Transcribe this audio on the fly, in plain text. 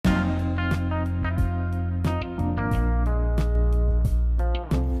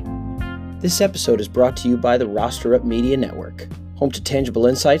This episode is brought to you by the Roster Up Media Network, home to tangible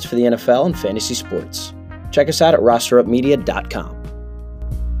insights for the NFL and fantasy sports. Check us out at rosterupmedia.com.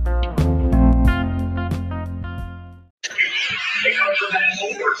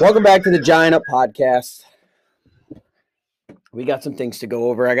 Welcome back to the Giant Up Podcast. We got some things to go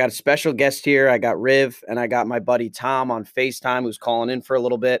over. I got a special guest here. I got Riv, and I got my buddy Tom on FaceTime, who's calling in for a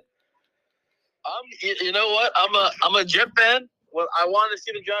little bit. You know what? I'm a Jet fan. Well, I wanted to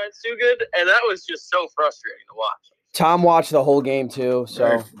see the Giants do good, and that was just so frustrating to watch. Tom watched the whole game too,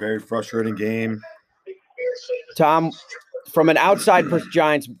 so very frustrating game. Tom, from an outside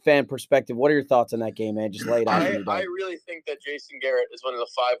Giants fan perspective, what are your thoughts on that game, man? Just lay it out. I really think that Jason Garrett is one of the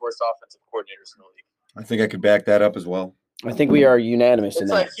 5 worst offensive coordinators in the league. I think I could back that up as well. I think we are unanimous in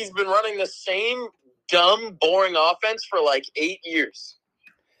that. It's like he's been running the same dumb, boring offense for like 8 years.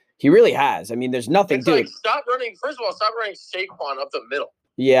 He really has. I mean, there's nothing, dude. Like, stop running Saquon up the middle.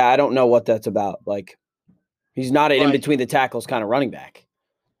 Yeah, I don't know what that's about. Like, he's not an in between the tackles kind of running back.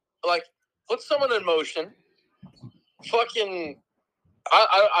 Like, put someone in motion. Fucking,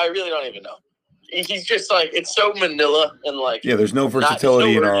 I really don't even know. He's just like, it's so vanilla and like. Yeah, there's no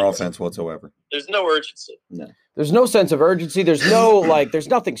versatility in our offense whatsoever. There's no urgency. No. There's no sense of urgency. There's no, there's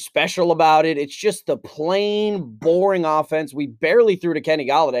nothing special about it. It's just the plain, boring offense. We barely threw to Kenny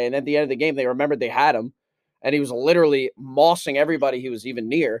Golladay, and at the end of the game, they remembered they had him, and he was literally mossing everybody he was even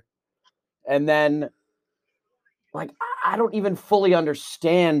near. And then, I don't even fully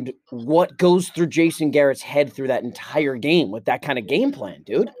understand what goes through Jason Garrett's head through that entire game with that kind of game plan,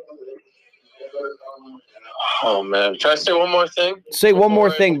 dude. Oh, man. Can I say one more thing? Say one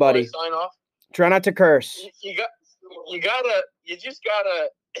more thing, buddy. Sign off? Try not to curse. You just gotta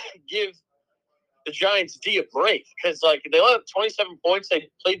give the Giants D a break because they let up 27 points. They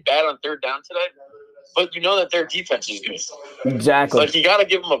played bad on third down today, but you know that their defense is good. Exactly. You gotta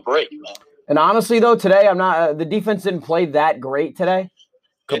give them a break, man. And honestly, though, today I'm not. The defense didn't play that great today.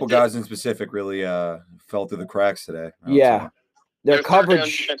 A couple guys in specific really fell through the cracks today. Yeah, their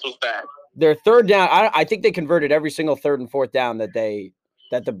coverage defense was bad. Their third down. I think they converted every single third and fourth down that the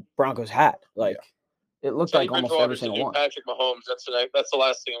Broncos had. It looked like almost every single one. Patrick Mahomes. That's the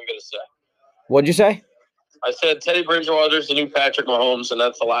last thing I'm going to say. What'd you say? I said Teddy Bridgewater's the new Patrick Mahomes, and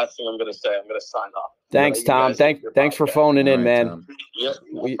that's the last thing I'm going to say. I'm going to sign off. Thanks, Tom. Thanks for phoning in, man. Tom. Yep,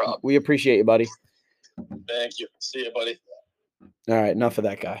 no problem. We appreciate you, buddy. Thank you. See you, buddy. All right, enough of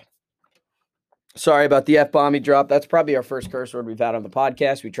that guy. Sorry about the F-bomb he dropped. That's probably our first curse word we've had on the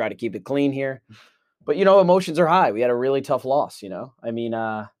podcast. We try to keep it clean here. But, emotions are high. We had a really tough loss, I mean,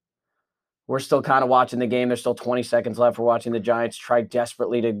 we're still kind of watching the game. There's still 20 seconds left. We're watching the Giants try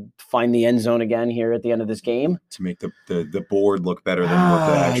desperately to find the end zone again here at the end of this game. To make the board look better than what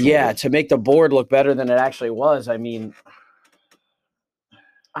the actual yeah, to make the board look better than it actually was. I mean,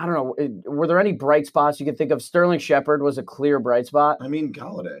 I don't know. Were there any bright spots you could think of? Sterling Shepard was a clear bright spot. I mean,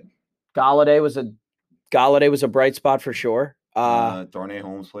 Galladay was a bright spot for sure. Darnay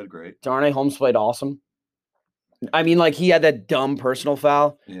Holmes played great. Darnay Holmes played awesome. I mean, he had that dumb personal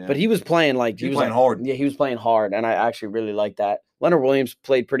foul, but he was playing he was playing hard. Yeah, he was playing hard, and I actually really like that. Leonard Williams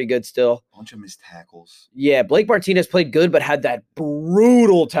played pretty good still. Bunch of missed tackles. Yeah, Blake Martinez played good, but had that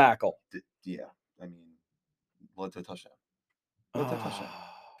brutal tackle. Yeah, I mean, led to a touchdown.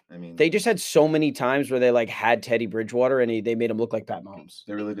 I mean, they just had so many times where they had Teddy Bridgewater, and they made him look like Pat Mahomes.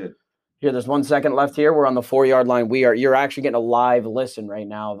 They really did. Here, there's 1 second left here. We're on the 4-yard line. You're actually getting a live listen right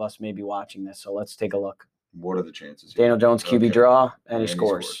now of us maybe watching this. So let's take a look. What are the chances? Daniel Jones QB draw, and he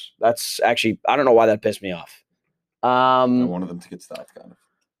scores. That's actually, I don't know why that pissed me off. I wanted them to get stopped, kind of.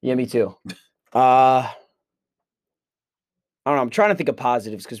 Yeah, me too. I don't know. I'm trying to think of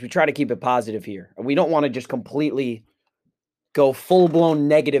positives because we try to keep it positive here. We don't want to just completely go full-blown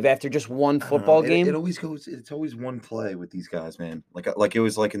negative after just one football game. It always goes. It's always one play with these guys, man. Like it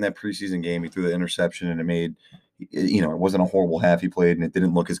was in that preseason game. He threw the interception, and it made, it wasn't a horrible half he played, and it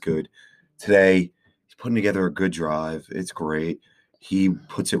didn't look as good. Today, he's putting together a good drive. It's great. He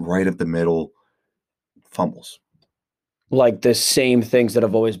puts it right up the middle, fumbles. The same things that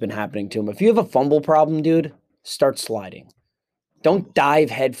have always been happening to him. If you have a fumble problem, dude, start sliding. Don't dive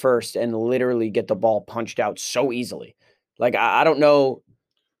head first and literally get the ball punched out so easily. I don't know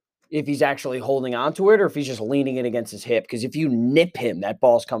if he's actually holding on to it or if he's just leaning it against his hip. Because if you nip him, that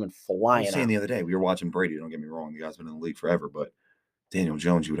ball's coming flying I was saying out. The other day, we were watching Brady. Don't get me wrong. The guy's been in the league forever. But Daniel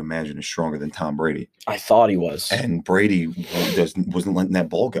Jones, you would imagine, is stronger than Tom Brady. I thought he was. And Brady wasn't letting that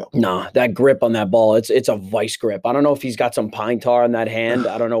ball go. Nah, that grip on that ball, it's a vice grip. I don't know if he's got some pine tar on that hand.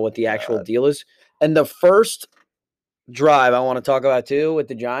 I don't know what the actual deal is. And the first drive I want to talk about, too, with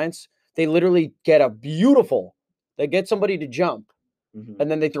the Giants, they literally get they get somebody to jump.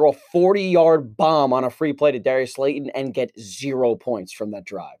 and then they throw a 40-yard bomb on a free play to Darius Slayton and get 0 points from that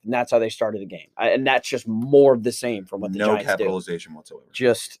drive. And that's how they started the game. And that's just more of the same from what the No Giants do. capitalization whatsoever.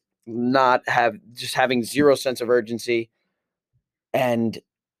 Just having zero sense of urgency and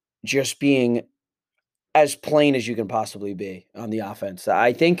just being as plain as you can possibly be on the offense.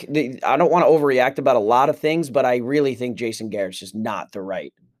 I think I don't want to overreact about a lot of things, but I really think Jason Garrett's just not the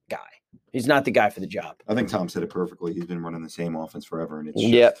right guy. He's not the guy for the job. I think Tom said it perfectly. He's been running the same offense forever, and it's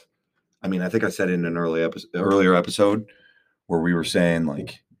Yep. just, I mean, I think I said it in an earlier episode where we were saying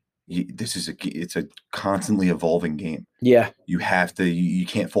like, it's a constantly evolving game. Yeah. You have to, you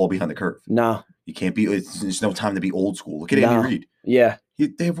can't fall behind the curve. No. You can't be. There's no time to be old school. Look at Andy Reid. Yeah.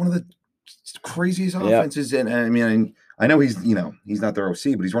 They have one of the craziest offenses, and I mean, I know he's not their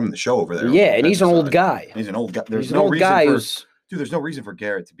OC, but he's running the show over there. Yeah, and he's an old guy. He's an old guy. There's no reason there's no reason for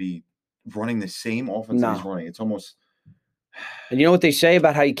Garrett to be running the same offense that he's running. It's almost. And you know what they say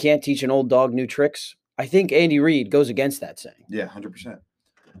about how you can't teach an old dog new tricks? I think Andy Reid goes against that saying. Yeah, 100%.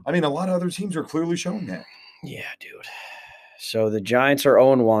 I mean, a lot of other teams are clearly showing that. Yeah, dude. So the Giants are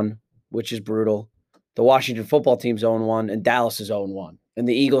 0-1, which is brutal. The Washington football team's 0-1, and Dallas is 0-1. And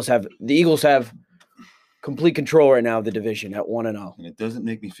the Eagles have complete control right now of the division at 1-0. And it doesn't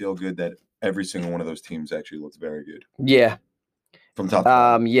make me feel good that every single one of those teams actually looks very good. Yeah. From top to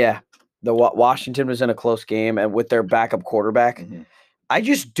bottom. Yeah. The Washington was in a close game and with their backup quarterback. Mm-hmm. I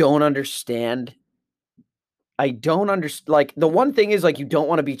just don't understand. Like, the one thing is, like, you don't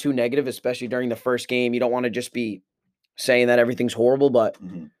want to be too negative, especially during the first game. You don't want to just be saying that everything's horrible. But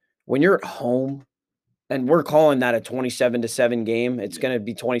when you're at home, and we're calling that a 27-7 game, it's going to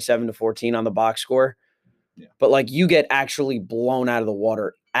be 27-14 on the box score. Yeah. But, like, you get actually blown out of the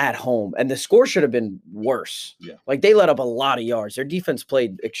water at home. And the score should have been worse. Yeah. Like, they let up a lot of yards. Their defense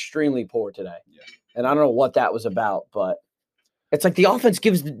played extremely poor today. Yeah. And I don't know what that was about, but it's like the offense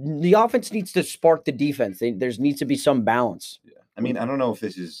needs to spark the defense. There needs to be some balance. Yeah. I mean, I don't know if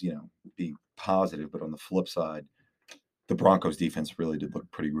this is, be positive, but on the flip side, the Broncos defense really did look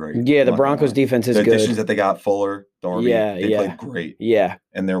pretty great. Yeah, the Broncos defense is good. The additions that they got, Fuller, Darby, they played great. Yeah.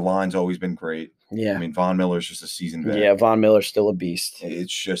 And their line's always been great. Yeah. I mean, Von Miller's just a seasoned vet. Yeah, Von Miller's still a beast.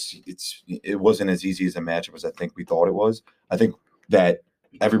 It's just, it wasn't as easy as a matchup as I think we thought it was. I think that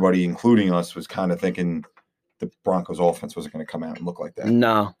everybody, including us, was kind of thinking the Broncos offense wasn't going to come out and look like that.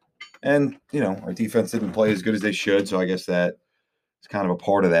 No. And, our defense didn't play as good as they should, so I guess that is kind of a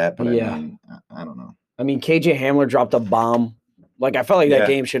part of that. But yeah. I mean, I don't know. I mean, KJ Hamler dropped a bomb. Like, I felt like that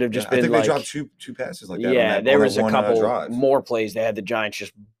game should have just been I think like, they dropped two passes like that. Yeah, there was a couple drive. more plays they had the Giants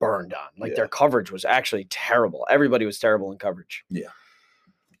just burned on. Like, their coverage was actually terrible. Everybody was terrible in coverage. Yeah.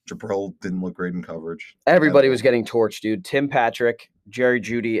 Jabril didn't look great in coverage. Everybody was getting torched, dude. Tim Patrick, Jerry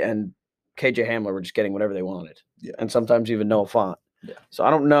Jeudy, and KJ Hamler were just getting whatever they wanted. Yeah. And sometimes even Noah Fant. Yeah. So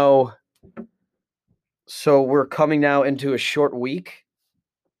I don't know. So we're coming now into a short week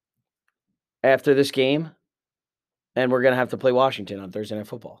after this game. And we're going to have to play Washington on Thursday Night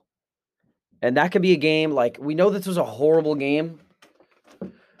Football. And that could be a game, like, we know this was a horrible game.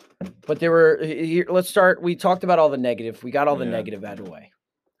 But let's start. We talked about all the negative. We got all the negative out of the way.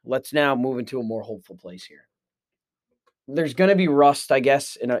 Let's now move into a more hopeful place here. There's going to be rust, I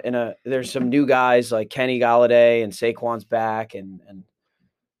guess, there's some new guys like Kenny Golladay and Saquon's back. And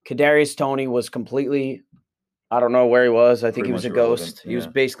Kadarius Toney was completely, I don't know where he was. I think he was a ghost. He was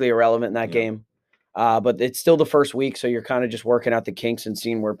basically irrelevant in that game. But it's still the first week, so you're kind of just working out the kinks and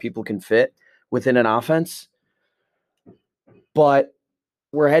seeing where people can fit within an offense. But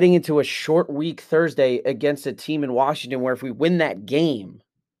we're heading into a short week Thursday against a team in Washington where if we win that game,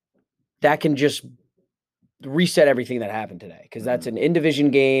 that can just reset everything that happened today because that's an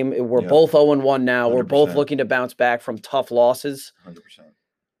in-division game. We're both 0-1 now. 100%. We're both looking to bounce back from tough losses. 100%.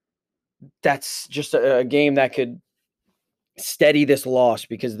 That's just a game that could steady this loss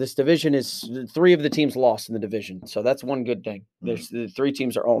because this division is 3 of the teams lost in the division. So that's one good thing. There's the 3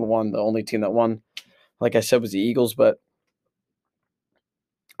 teams are 0-1. The only team that won, like I said, was the Eagles, but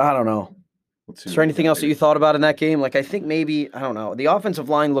I don't know. Is there anything else that you thought about in that game? Like, I think maybe, I don't know. The offensive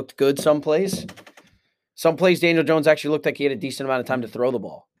line looked good some plays. Some plays Daniel Jones actually looked like he had a decent amount of time to throw the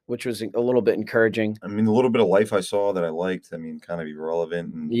ball, which was a little bit encouraging. I mean, a little bit of life I saw that I liked. I mean, kind of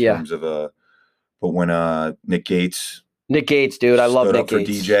irrelevant in terms of but when Nick Gates, dude, I love Nick Gates.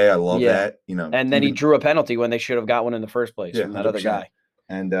 For DJ, I love that. And then he drew a penalty when they should have got one in the first place from that 100%. Other guy.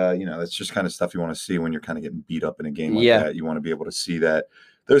 And that's just kind of stuff you want to see when you're kind of getting beat up in a game like that. You want to be able to see that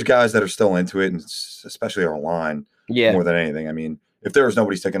there's guys that are still into it, and especially our line more than anything. I mean, if there was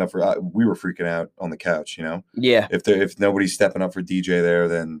nobody sticking up for, we were freaking out on the couch. Yeah. If nobody's stepping up for DJ there,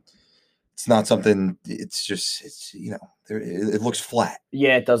 then It's not something. It's just it looks flat,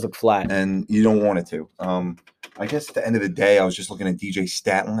 Yeah, it does look flat. and you don't want it to. I guess at the end of the day, I was just looking at DJ's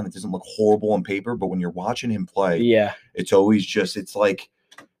stat line. It doesn't look horrible on paper, but when you're watching him play, Yeah. it's always just. It's like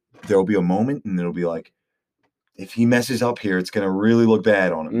there'll be a moment, and it'll be like, if he messes up here, it's gonna really look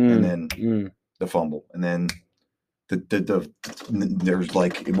bad on him, and then the fumble, and then there's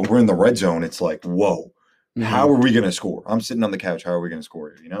like when we're in the red zone, it's like, whoa, how are we gonna score? I'm sitting on the couch. How are we gonna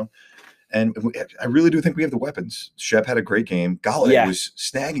score here? And I really do think we have the weapons. Shep had a great game. Galladay was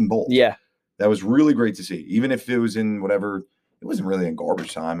snagging balls. Yeah. That was really great to see. Even if it was in whatever, it wasn't really in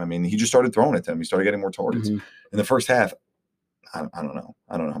garbage time. I mean, he just started throwing at them. He started getting more targets. In the first half, I don't know.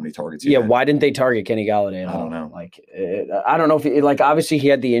 I don't know how many targets he had. Why didn't they target Kenny Galladay at all? I don't know. Like, I don't know if obviously he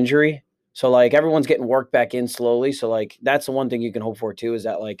had the injury. So, like, everyone's getting worked back in slowly. So, like, that's the one thing you can hope for, too, is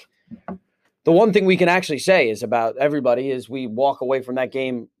that, like, the one thing we can actually say is about everybody is we walk away from that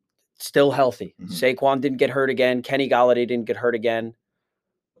game still healthy. Saquon didn't get hurt again. Kenny Galladay didn't get hurt again.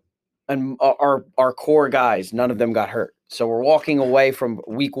 And our core guys, none of them got hurt. So we're walking away from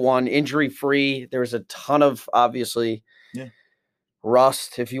week one injury-free. There was a ton of, obviously,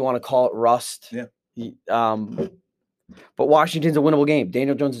 rust, if you want to call it rust. Yeah. But Washington's a winnable game.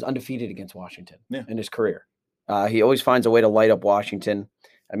 Daniel Jones is undefeated against Washington in his career. He always finds a way to light up Washington.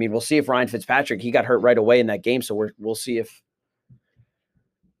 I mean, we'll see if Ryan Fitzpatrick, he got hurt right away in that game, so we'll see if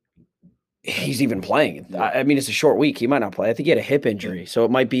he's even playing. I mean, it's a short week. He might not play. I think he had a hip injury, so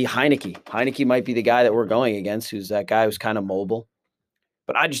it might be Heineke. Heineke might be the guy that we're going against, who's that guy who's kind of mobile.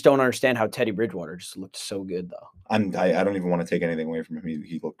 But I just don't understand how Teddy Bridgewater just looked so good, though. I don't even want to take anything away from him.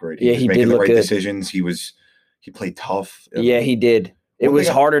 He looked great. He was making did the look right good. decisions. He played tough. Yeah, he did. It was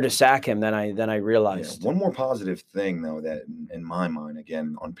harder to sack him than I realized. Yeah. One more positive thing, though, that in my mind,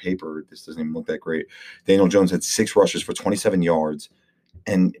 again, on paper, this doesn't even look that great. Daniel Jones had 6 rushes for 27 yards.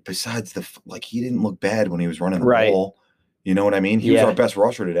 And besides he didn't look bad when he was running the ball. You know what I mean? He was our best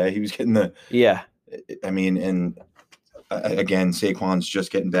rusher today. He was getting the – Yeah. I mean, and again, Saquon's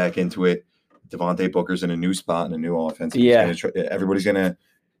just getting back into it. Devontae Booker's in a new spot in a new offense. Everybody's going to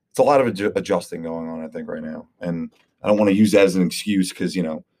 – it's a lot of adjusting going on, I think, right now. And I don't want to use that as an excuse because,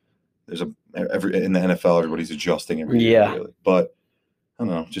 there's in the NFL, everybody's adjusting every year. Really. But I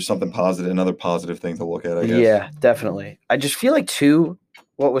don't know, just something positive, another positive thing to look at, I guess. Yeah, definitely. I just feel like, too,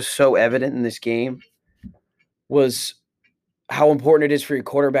 what was so evident in this game was how important it is for your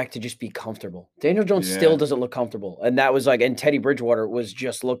quarterback to just be comfortable. Daniel Jones still doesn't look comfortable. And that was and Teddy Bridgewater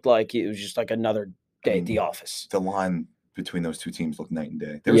looked like it was just like another day at the office. The line between those two teams looked night and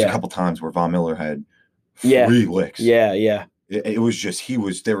day. There was a couple times where Von Miller had 3 licks. Yeah. It was just,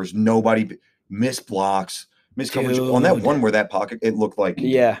 there was nobody, missed blocks, missed coverage. On that one where that pocket, it looked like.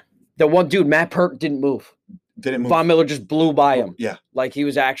 Yeah. The one dude, Matt Pert, didn't move. Von Miller just blew by him. Yeah. Like he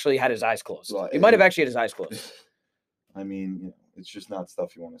was actually had his eyes closed. He might have actually had his eyes closed. I mean, it's just not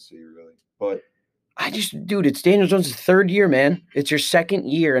stuff you want to see, really. But dude, it's Daniel Jones' 3rd year, man. It's your 2nd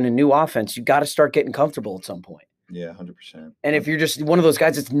year in a new offense. You got to start getting comfortable at some point. Yeah, 100%. And if you're just one of those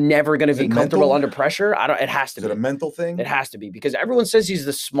guys that's never going to be comfortable under pressure, it has to be. Is it a mental thing? It has to be because everyone says he's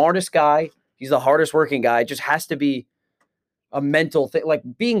the smartest guy. He's the hardest working guy. It just has to be a mental thing. Like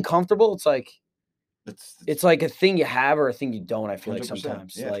being comfortable, it's like it's like a thing you have or a thing you don't, I feel like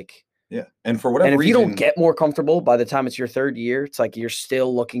sometimes. Yeah. And for whatever reason. And if you don't reason, get more comfortable by the time it's your 3rd year, it's like you're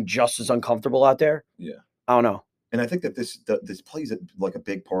still looking just as uncomfortable out there. Yeah. I don't know. And I think that this plays like a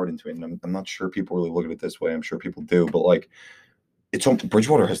big part into it. And I'm not sure people really look at it this way. I'm sure people do, but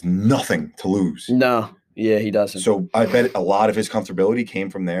Bridgewater has nothing to lose. No. Yeah, he doesn't. So I bet a lot of his comfortability came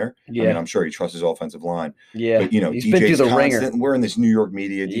from there. Yeah. I mean, I'm sure he trusts his offensive line. Yeah. But, he's DJ's been through the ringer. We're in this New York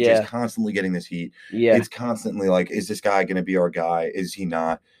media. DJ's constantly getting this heat. Yeah. It's constantly like, is this guy going to be our guy? Is he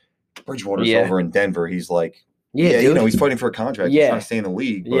not? Bridgewater's over in Denver. He's like, dude. he's fighting for a contract. He's trying to stay in the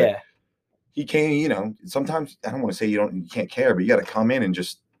league. But he can't, sometimes I don't want to say you can't care, but you got to come in and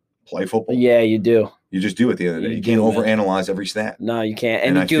just play football. Yeah, you do. You just do at the end of the day. You can't overanalyze every snap. No, you can't.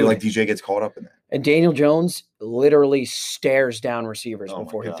 And I feel like DJ gets caught up in that. And Daniel Jones literally stares down receivers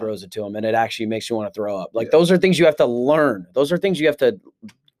before he throws it to them, and it actually makes you want to throw up. Those are things you have to learn. Those are things you have to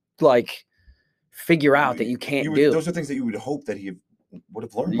figure out that you can't do. Those are things that you would hope that he would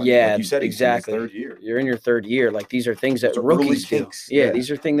have learned. Yeah, like you said, exactly. He's in his 3rd year. You're in your 3rd year. Like these are things that Those are rookies do. Yeah, these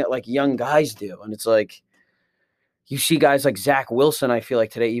are things that young guys do, and it's like you see guys like Zach Wilson. I feel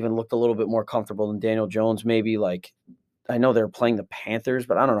like today even looked a little bit more comfortable than Daniel Jones. Maybe I know they're playing the Panthers,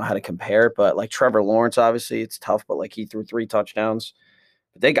 but I don't know how to compare it. But Trevor Lawrence, obviously it's tough, but he threw 3 touchdowns.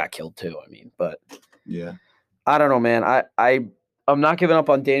 But they got killed too. I mean, but yeah, I don't know, man. I'm not giving up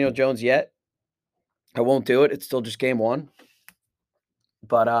on Daniel Jones yet. I won't do it. It's still just game 1.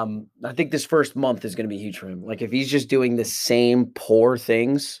 But I think this first month is going to be huge for him. Like if he's just doing the same poor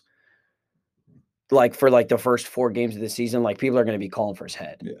things, like for like the first 4 games of the season, like people are going to be calling for his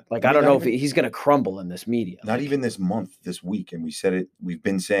head. Yeah. Like I I mean, don't not know if even- he's going to crumble in this media. Not Like, even this month, this week, and we said it. We've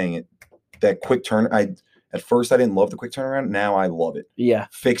been saying it. That quick turn. At first I didn't love the quick turnaround. Now I love it. Yeah,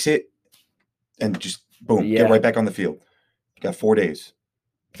 Fix it, and just boom, Yeah. get right back on the field. Got 4 days.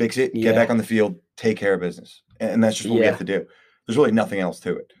 Fix it, Yeah. get back on the field, take care of business, and that's just what we Yeah. have to do. There's really nothing else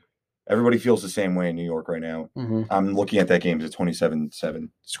to it. Everybody feels the same way in New York right now. Mhm. I'm looking at that game as a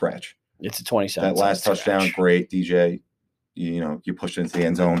 27-7 scratch. It's a 27. That last touchdown, great, DJ. You pushed it into the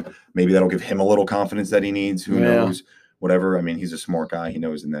end zone. Maybe that'll give him a little confidence that he needs. Who Yeah. knows? Whatever. I mean, he's a smart guy. He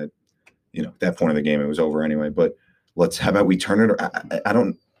knows in that, that point of the game it was over anyway. But how about we turn it? I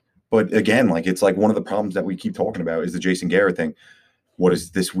don't. But again, like it's like one of the problems that we keep talking about is the Jason Garrett thing. What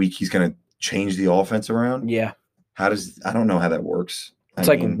is this week? He's going to change the offense around. Yeah. I don't know how that works. It's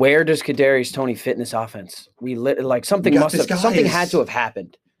where does Kadarius Toney fit in this offense? Something something had to have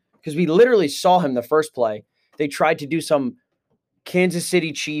happened because we literally saw him the first play. They tried to do some Kansas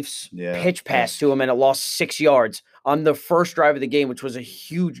City Chiefs pitch pass to him and it lost 6 yards on the first drive of the game, which was a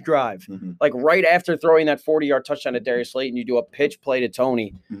huge drive. Mm-hmm. Like right after throwing that 40-yard touchdown to Darius Slayton, you do a pitch play to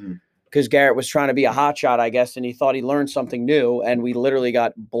Toney because Garrett was trying to be a hot shot, I guess, and he thought he learned something new, and we literally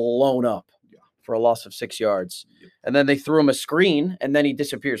got blown up for a loss of 6 yards. And then they threw him a screen, and then he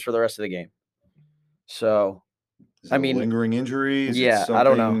disappears for the rest of the game. So, I mean, lingering injuries. Yeah, I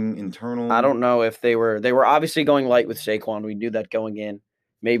don't know. Internal. I don't know if they were obviously going light with Saquon. We knew that going in.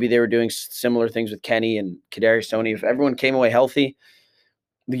 Maybe they were doing similar things with Kenny and Kadarius Toney. If everyone came away healthy,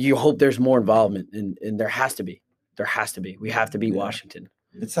 you hope there's more involvement, and there has to be. There has to be. We have to beat Washington.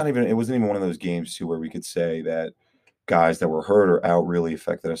 It wasn't even one of those games too where we could say that guys that were hurt or out really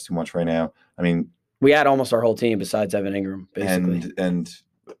affected us too much right now. I mean, we had almost our whole team besides Evan Ingram, basically. And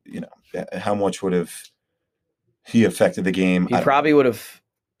how much would have he affected the game? He probably would have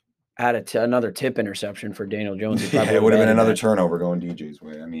had another tip interception for Daniel Jones. It would have been another turnover going DJ's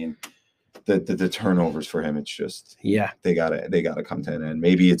way. I mean, the turnovers for him, it's just they gotta come to an end.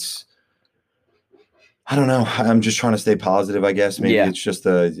 Maybe it's I don't know. I'm just trying to stay positive, I guess. Maybe it's just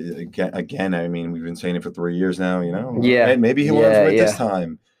again. I mean, we've been saying it for 3 years now. Yeah. Maybe he'll learn from it this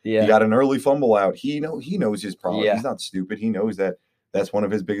time. Yeah. He got an early fumble out. He knows his problem. Yeah. He's not stupid. He knows that that's one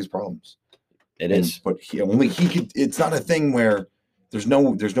of his biggest problems. It is. But he could. It's not a thing where there's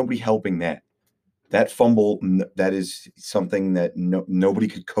nobody helping that. That fumble, that is something that nobody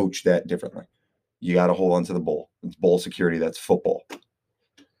could coach that differently. You got to hold on to the ball. It's ball security. That's football.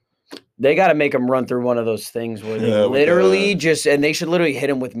 They got to make him run through one of those things where they literally and they should literally hit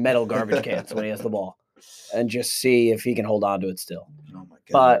him with metal garbage cans when he has the ball and just see if he can hold on to it still. Oh my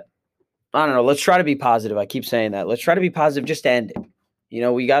God. But I don't know. Let's try to be positive. I keep saying that. Let's try to be positive. Just to end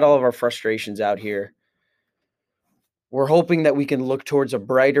it. We got all of our frustrations out here. We're hoping that we can look towards a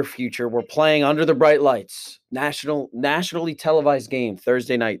brighter future. We're playing under the bright lights. Nationally televised game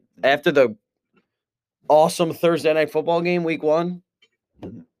Thursday night. After the awesome Thursday night football game, week 1.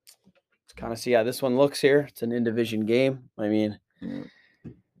 Let's kind of see how this one looks here. It's an in-division game. I mean,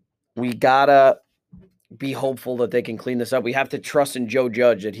 we got to be hopeful that they can clean this up. We have to trust in Joe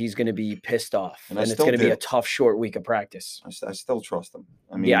Judge that he's going to be pissed off. And it's going to be a tough, short week of practice. I still trust him.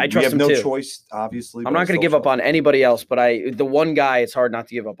 I mean, I trust him too. We have no choice, obviously. I'm not going to give up on anybody else, but the one guy it's hard not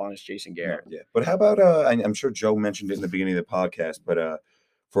to give up on is Jason Garrett. Yeah. But how about, I'm sure Joe mentioned it in the beginning of the podcast, but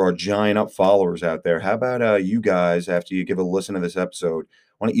for our Giant Up followers out there, how about you guys, after you give a listen to this episode,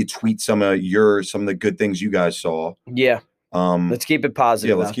 why don't you tweet some of the good things you guys saw? Yeah. Let's keep it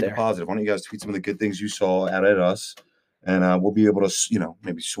positive. Yeah, let's keep it positive. Why don't you guys tweet some of the good things you saw out at us, and we'll be able to,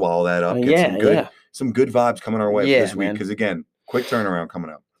 maybe swallow that up. Get some good vibes coming our way this week. Because again, quick turnaround coming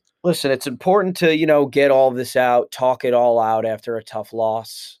up. Listen, it's important to get all this out, talk it all out after a tough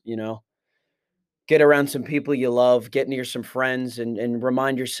loss. Get around some people you love, get near some friends, and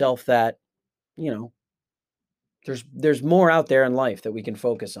remind yourself that, there's more out there in life that we can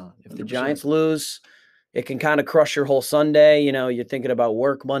focus on. If the 100%. Giants lose, it can kind of crush your whole Sunday. You're thinking about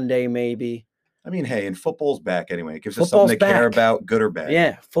work Monday, maybe. I mean, hey, and football's back anyway. It gives us something to care about, good or bad.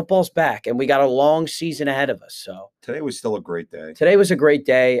 Yeah, football's back, and we got a long season ahead of us. So today was still a great day. Today was a great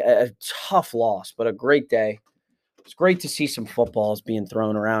day. A tough loss, but a great day. It's great to see some footballs being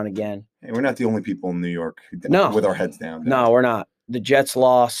thrown around again. Hey, we're not the only people in New York with our heads down. No, we're not. The Jets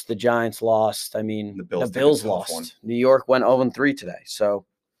lost. The Giants lost. I mean, the Bills lost. New York went 0-3 today. So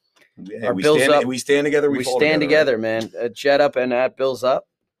we stand together. We stand together, man. At Jet Up and at Bills Up,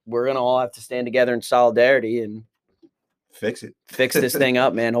 we're going to all have to stand together in solidarity and fix it. Fix this thing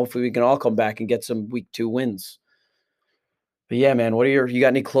up, man. Hopefully we can all come back and get some week 2 wins. But yeah, man, you got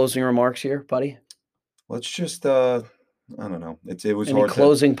any closing remarks here, buddy? Let's just I don't know. It was Any hard.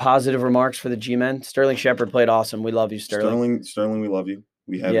 closing positive remarks for the G-men? Sterling Shepard played awesome. We love you, Sterling. Sterling, we love you.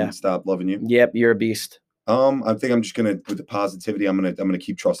 We haven't Yeah. stopped loving you. Yep, you're a beast. I think I'm just gonna, with the positivity, I'm gonna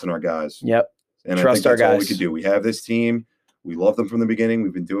keep trusting our guys. Yep. And Trust I our think that's all we guys. could do. We have this team. We love them from the beginning.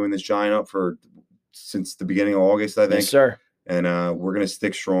 We've been doing this Giant Up since the beginning of August, I think. Yes, sir. And we're gonna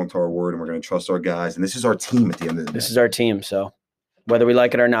stick strong to our word, and we're gonna trust our guys. And this is our team at the end of the day. This is our team. So whether we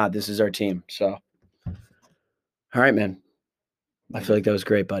like it or not, this is our team. So all right, man. I feel like that was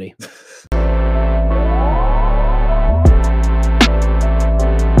great, buddy.